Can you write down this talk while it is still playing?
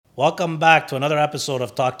Welcome back to another episode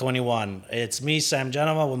of Talk 21. It's me, Sam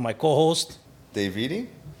Genova, with my co host. Davidi?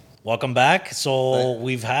 Welcome back. So, I,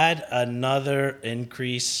 we've had another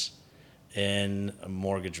increase in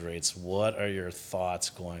mortgage rates. What are your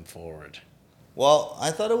thoughts going forward? well,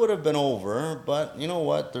 I thought it would have been over, but you know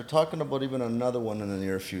what? They're talking about even another one in the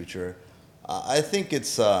near future. I think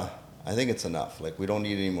it's enough. Like we don't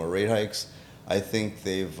need any more rate hikes. I think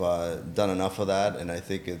they've done enough of that, and I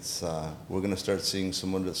think we're going to start seeing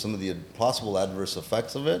some of the possible adverse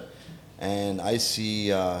effects of it. And I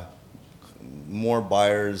see more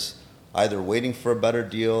buyers either waiting for a better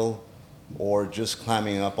deal or just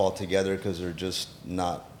climbing up altogether because they're just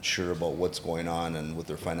not sure about what's going on and with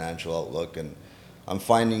their financial outlook. And I'm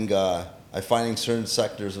finding certain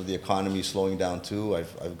sectors of the economy slowing down too.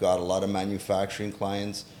 I've got a lot of manufacturing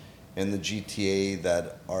clients in the GTA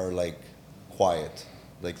that are quiet,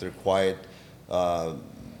 like they're quiet. Uh,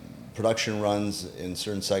 Production runs in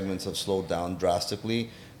certain segments have slowed down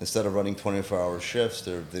drastically. Instead of running 24-hour shifts,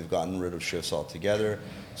 they've gotten rid of shifts altogether.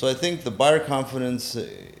 So I think the buyer confidence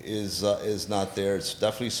is not there. It's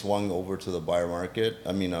definitely swung over to the buyer market.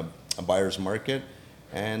 I mean, a buyer's market,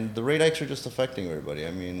 and the rate hikes are just affecting everybody.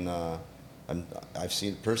 I mean, I've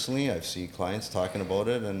seen personally. I've seen clients talking about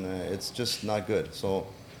it, and it's just not good. So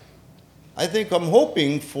I think I'm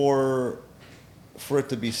hoping for it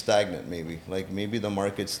to be stagnant, maybe. Like maybe the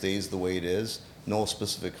market stays the way it is, no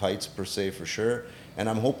specific heights per se for sure. And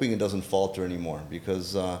I'm hoping it doesn't falter anymore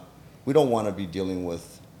because we don't want to be dealing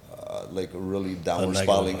with like a really The downward negative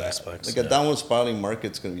spiraling, aspects, like a yeah. downward spiraling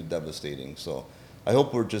market's going to be devastating. So I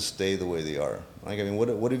hope we'll just stay the way they are. Like I mean,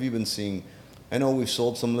 what have you been seeing? I know we've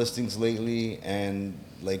sold some listings lately, and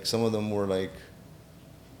like some of them were like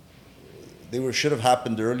should have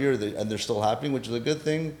happened earlier, and they're still happening, which is a good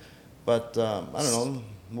thing. But I don't know.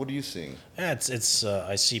 What are you seeing? Yeah, it's.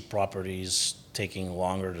 I see properties taking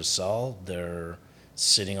longer to sell. They're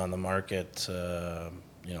sitting on the market, a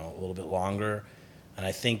little bit longer, and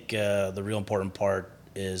I think the real important part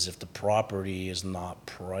is if the property is not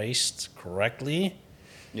priced correctly,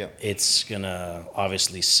 Yeah, it's gonna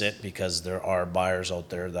obviously sit because there are buyers out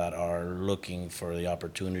there that are looking for the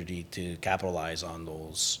opportunity to capitalize on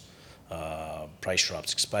those price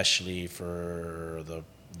drops, especially for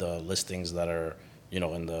the listings that are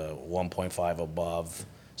in the 1.5 above,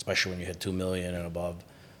 especially when you hit 2 million and above.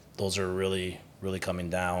 Those are really coming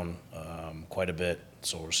down quite a bit.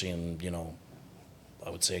 So we're seeing I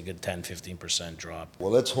would say a good 10-15% drop. well,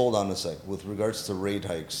 let's hold on a sec. With regards to rate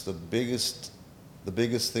hikes, the biggest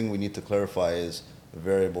thing we need to clarify is the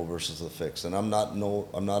variable versus the fixed. And I'm not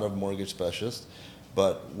a mortgage specialist,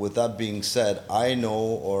 but with that being said, I know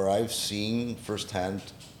or I've seen firsthand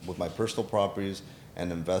with my personal properties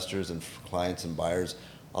and investors and clients and buyers,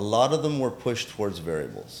 a lot of them were pushed towards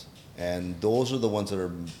variables, and those are the ones that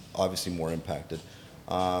are obviously more impacted.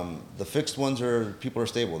 The fixed ones are people are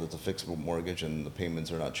stable. It's a fixed mortgage, and the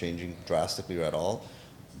payments are not changing drastically or at all.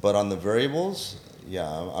 But on the variables, yeah,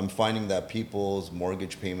 I'm finding that people's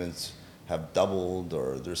mortgage payments have doubled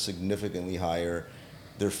or they're significantly higher.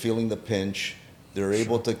 They're feeling the pinch. They're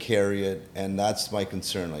able Sure. to carry it, and that's my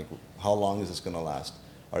concern. Like, how long is this going to last?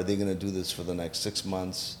 Are they going to do this for the next 6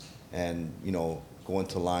 months and go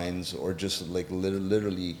into lines, or just like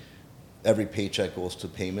literally every paycheck goes to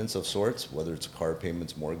payments of sorts, whether it's car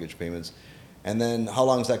payments, mortgage payments, and then how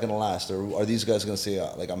long is that going to last? Or are these guys going to say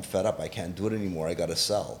like, I'm fed up, I can't do it anymore, I got to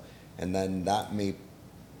sell, and then that may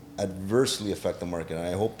adversely affect the market. And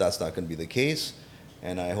I hope that's not going to be the case,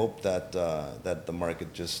 and I hope that the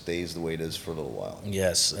market just stays the way it is for a little while.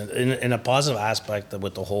 Yes, and in a positive aspect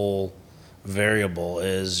with the whole variable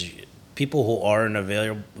is people who are in a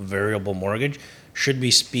variable mortgage should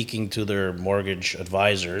be speaking to their mortgage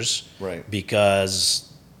advisors Right.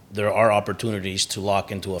 because there are opportunities to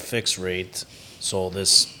lock into a fixed rate. So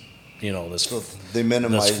this, you know, this So they this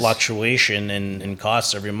minimize. fluctuation in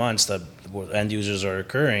costs every month that end users are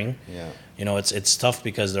occurring, Yeah. it's tough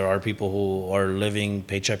because there are people who are living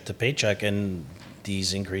paycheck to paycheck, and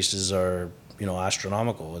these increases are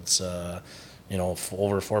astronomical. It's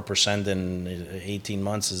over 4% in 18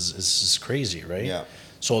 months is crazy, right? Yeah.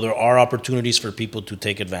 So there are opportunities for people to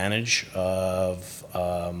take advantage of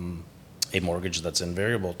a mortgage that's in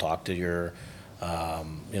variable. Talk to your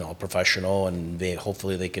professional, and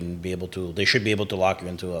hopefully they should be able to lock you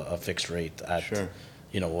into a fixed rate at Sure.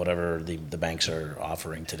 whatever the banks are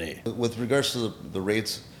offering today. With regards to the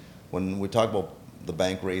rates, when we talk about the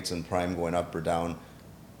bank rates and prime going up or down,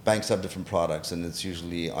 banks have different products, and it's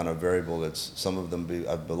usually on a variable. It's some of them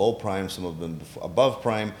below prime, some of them above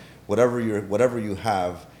prime. Whatever you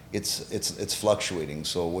have, it's fluctuating.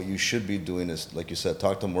 So what you should be doing is, like you said,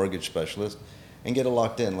 talk to a mortgage specialist and get it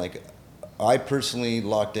locked in. Like I personally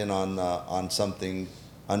locked in on something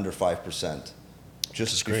under 5%,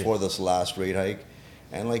 just great. before this last rate hike,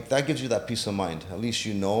 and like that gives you that peace of mind. At least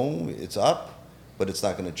you know it's up, but it's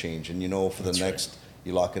not going to change, and you know for the That's right. next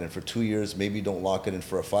you lock it in for 2 years. Maybe don't lock it in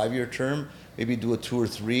for a 5-year term. Maybe do a 2 or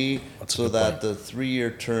 3, That's a so good that point. the 3-year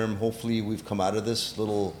term. Hopefully, we've come out of this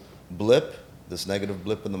little blip, this negative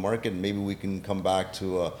blip in the market, and maybe we can come back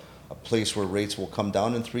to a place where rates will come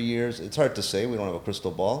down in 3 years. It's hard to say. We don't have a crystal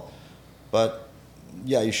ball, but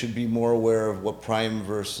yeah, you should be more aware of what prime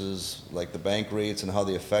versus like the bank rates and how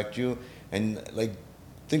they affect you. And like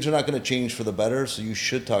things are not going to change for the better, so you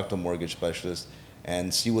should talk to a mortgage specialist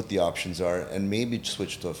and see what the options are, and maybe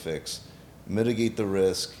switch to a fix, mitigate the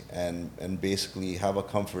risk, and basically have a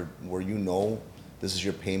comfort where you know this is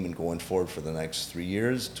your payment going forward for the next 3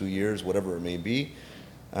 years, 2 years, whatever it may be.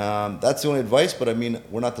 That's the only advice, but I mean,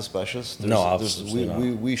 we're not the specialists. No, absolutely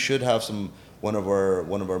not. We should have one of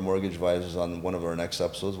our mortgage advisors on one of our next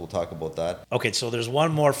episodes. We'll talk about that. Okay, so there's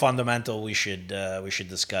one more fundamental we should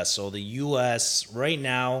discuss. So the U.S. right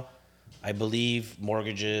now, I believe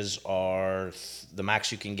mortgages are the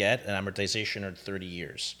max you can get, and amortization are 30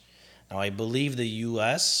 years. Now I believe the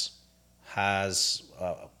U.S. has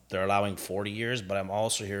they're allowing 40 years, but I'm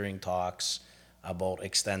also hearing talks about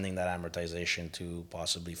extending that amortization to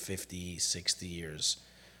possibly 50, 60 years.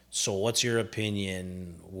 So what's your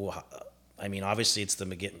opinion? I mean, obviously it's to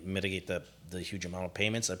mitigate the huge amount of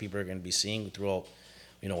payments that people are going to be seeing throughout,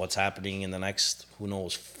 what's happening in the next, who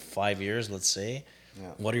knows, 5 years, let's say. Yeah.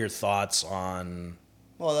 What are your thoughts on?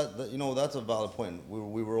 Well, that's a valid point.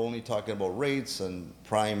 We were only talking about rates and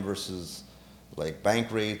prime versus like bank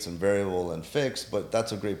rates and variable and fixed, but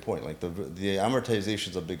that's a great point. Like the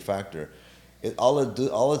amortization is a big factor.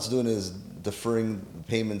 All it's doing is deferring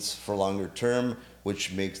payments for longer term,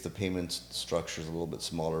 which makes the payment structures a little bit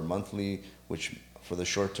smaller monthly, which for the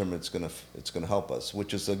short term it's gonna help us,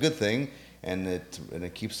 which is a good thing, and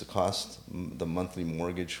it keeps the monthly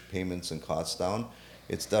mortgage payments and costs down.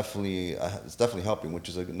 It's definitely helping, which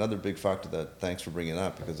is another big factor that thanks for bringing it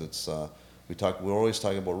up, because we're always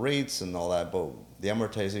talking about rates and all that, but the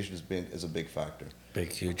amortization is a big factor.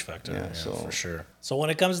 Big, huge factor. Yeah, Yeah, so- for sure. So when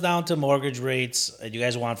it comes down to mortgage rates, and you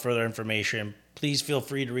guys want further information, please feel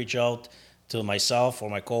free to reach out to myself or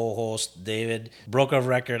my co-host, David, broker of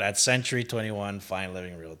record at Century 21 Fine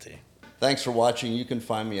Living Realty. Thanks for watching. You can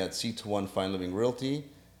find me at C21 Fine Living Realty,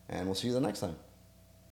 and we'll see you the next time.